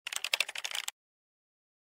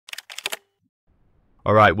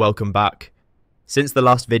Alright, welcome back. Since the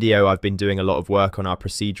last video, I've been doing a lot of work on our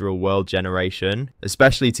procedural world generation,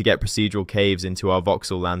 especially to get procedural caves into our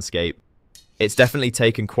voxel landscape. It's definitely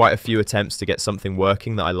taken quite a few attempts to get something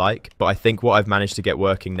working that I like, but I think what I've managed to get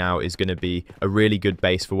working now is going to be a really good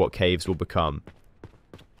base for what caves will become.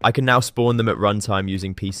 I can now spawn them at runtime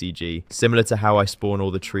using PCG, similar to how I spawn all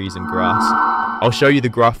the trees and grass. I'll show you the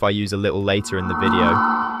graph I use a little later in the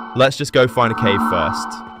video. Let's just go find a cave first.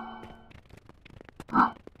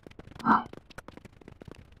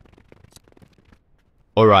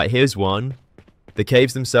 Alright, here's one. The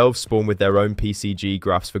caves themselves spawn with their own PCG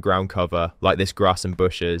graphs for ground cover, like this grass and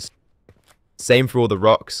bushes. Same for all the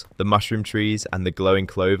rocks, the mushroom trees, and the glowing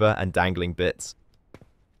clover and dangling bits.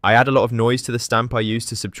 I add a lot of noise to the stamp I use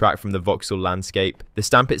to subtract from the voxel landscape. The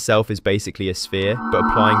stamp itself is basically a sphere, but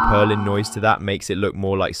applying purlin noise to that makes it look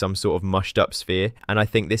more like some sort of mushed up sphere, and I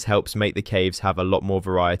think this helps make the caves have a lot more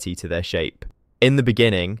variety to their shape. In the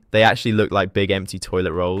beginning, they actually looked like big empty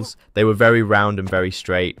toilet rolls. They were very round and very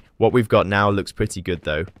straight. What we've got now looks pretty good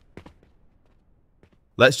though.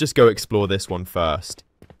 Let's just go explore this one first.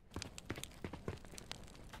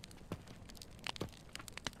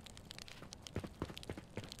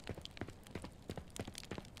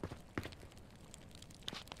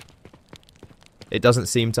 It doesn't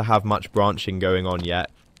seem to have much branching going on yet.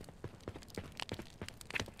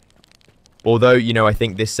 Although, I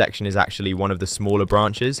think this section is actually one of the smaller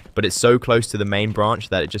branches, but it's so close to the main branch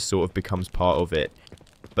that it just sort of becomes part of it.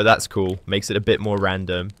 But that's cool, makes it a bit more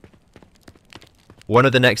random. One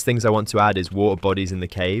of the next things I want to add is water bodies in the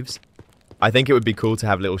caves. I think it would be cool to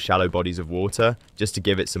have little shallow bodies of water, just to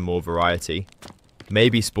give it some more variety.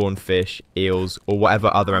 Maybe spawn fish, eels, or whatever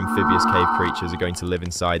other amphibious cave creatures are going to live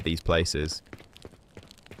inside these places.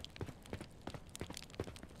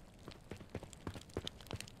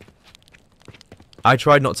 I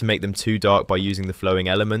tried not to make them too dark by using the flowing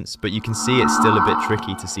elements, but you can see it's still a bit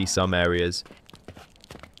tricky to see some areas.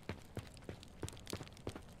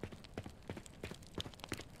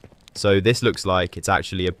 So this looks like it's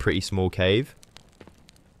actually a pretty small cave.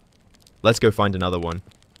 Let's go find another one.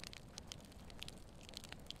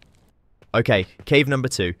 Okay, cave number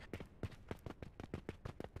 2.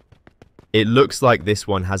 It looks like this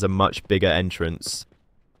one has a much bigger entrance.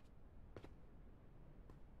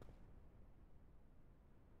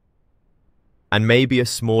 And maybe a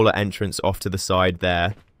smaller entrance off to the side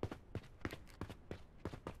there.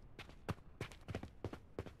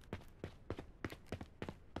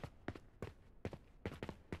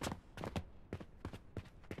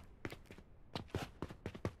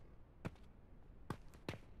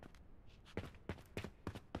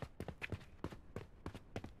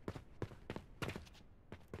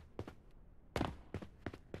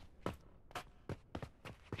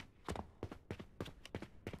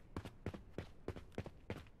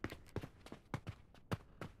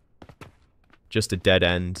 Just a dead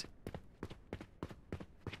end.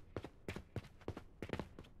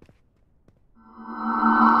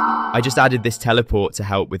 I just added this teleport to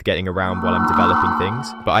help with getting around while I'm developing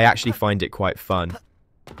things, but I actually find it quite fun.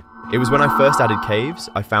 It was when I first added caves,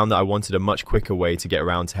 I found that I wanted a much quicker way to get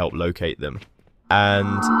around to help locate them.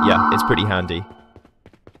 And yeah, it's pretty handy.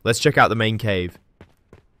 Let's check out the main cave.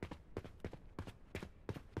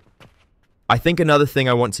 I think another thing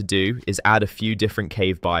I want to do is add a few different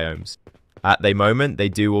cave biomes. At the moment, they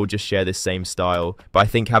do all just share this same style, but I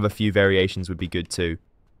think have a few variations would be good too.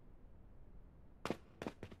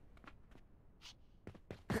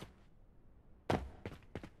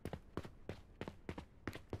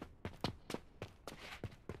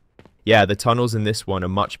 Yeah, the tunnels in this one are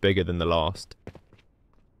much bigger than the last.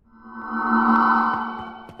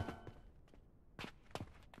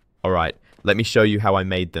 Alright, let me show you how I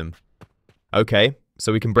made them. Okay,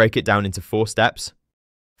 so we can break it down into 4 steps.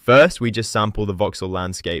 First, we just sample the voxel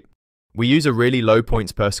landscape. We use a really low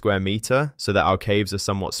points per square meter so that our caves are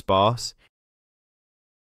somewhat sparse.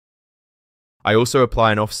 I also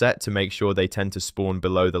apply an offset to make sure they tend to spawn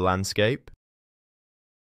below the landscape.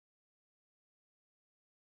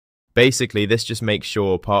 Basically, this just makes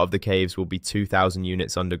sure part of the caves will be 2,000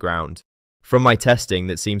 units underground. From my testing,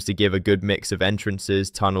 that seems to give a good mix of entrances,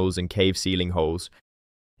 tunnels, and cave ceiling holes.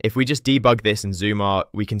 If we just debug this and zoom out,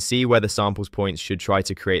 we can see where the samples points should try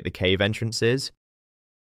to create the cave entrances.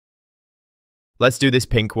 Let's do this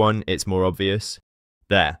pink one, it's more obvious.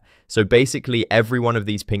 There. So basically every one of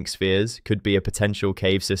these pink spheres could be a potential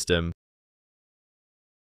cave system.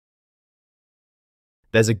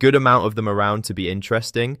 There's a good amount of them around to be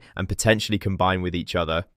interesting and potentially combine with each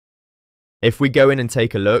other. If we go in and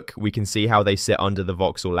take a look, we can see how they sit under the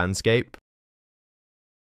voxel landscape.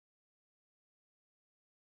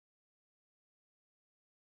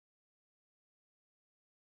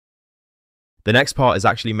 The next part is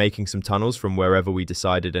actually making some tunnels from wherever we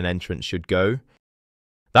decided an entrance should go.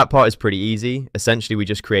 That part is pretty easy. Essentially, we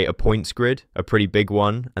just create a points grid, a pretty big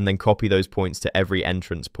one, and then copy those points to every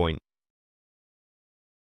entrance point.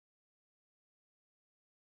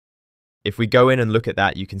 If we go in and look at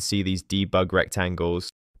that, you can see these debug rectangles.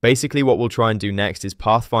 Basically, what we'll try and do next is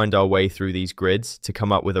pathfind our way through these grids to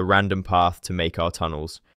come up with a random path to make our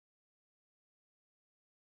tunnels.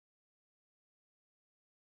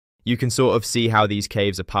 You can sort of see how these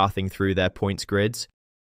caves are pathing through their points grids.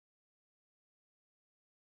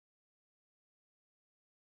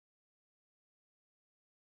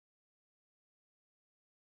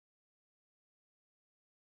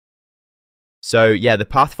 So yeah, the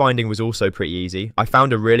pathfinding was also pretty easy. I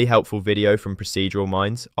found a really helpful video from Procedural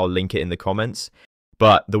Minds. I'll link it in the comments.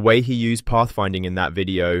 But the way he used pathfinding in that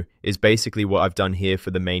video is basically what I've done here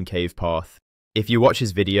for the main cave path. If you watch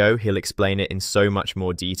his video, he'll explain it in so much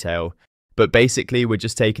more detail. But basically, we're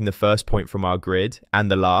just taking the first point from our grid and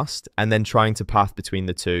the last, and then trying to path between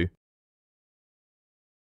the two.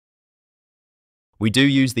 We do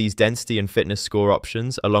use these density and fitness score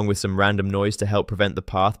options, along with some random noise to help prevent the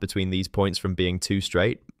path between these points from being too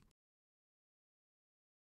straight.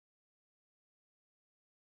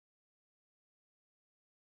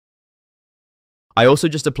 I also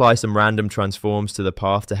just apply some random transforms to the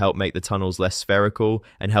path to help make the tunnels less spherical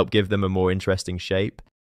and help give them a more interesting shape.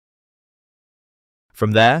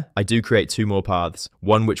 From there, I do create two more paths,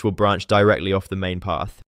 one which will branch directly off the main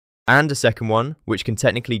path, and a second one which can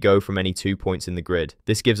technically go from any 2 points in the grid.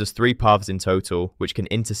 This gives us 3 paths in total, which can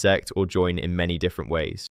intersect or join in many different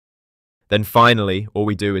ways. Then finally, all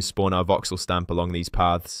we do is spawn our voxel stamp along these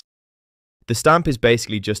paths. The stamp is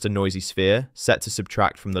basically just a noisy sphere, set to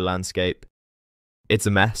subtract from the landscape. It's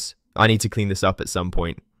a mess. I need to clean this up at some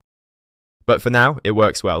point. But for now, it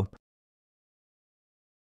works well.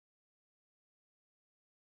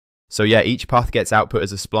 So yeah, each path gets output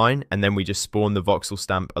as a spline, and then we just spawn the voxel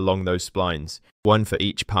stamp along those splines, one for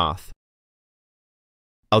each path.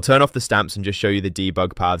 I'll turn off the stamps and just show you the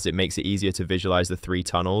debug paths. It makes it easier to visualize the 3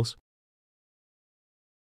 tunnels.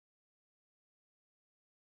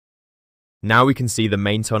 Now we can see the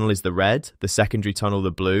main tunnel is the red, the secondary tunnel the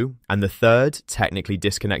blue, and the third, technically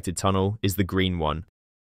disconnected tunnel is the green one.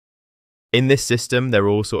 In this system, they're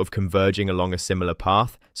all sort of converging along a similar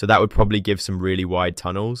path, so that would probably give some really wide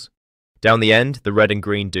tunnels. Down the end, the red and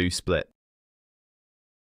green do split.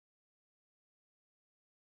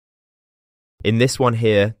 In this one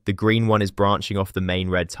here, the green one is branching off the main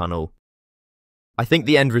red tunnel. I think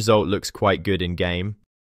the end result looks quite good in game.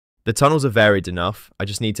 The tunnels are varied enough, I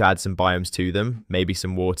just need to add some biomes to them, maybe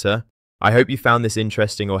some water. I hope you found this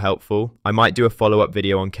interesting or helpful. I might do a follow-up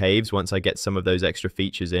video on caves once I get some of those extra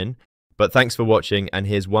features in. But thanks for watching, and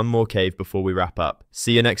here's one more cave before we wrap up.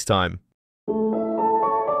 See you next time.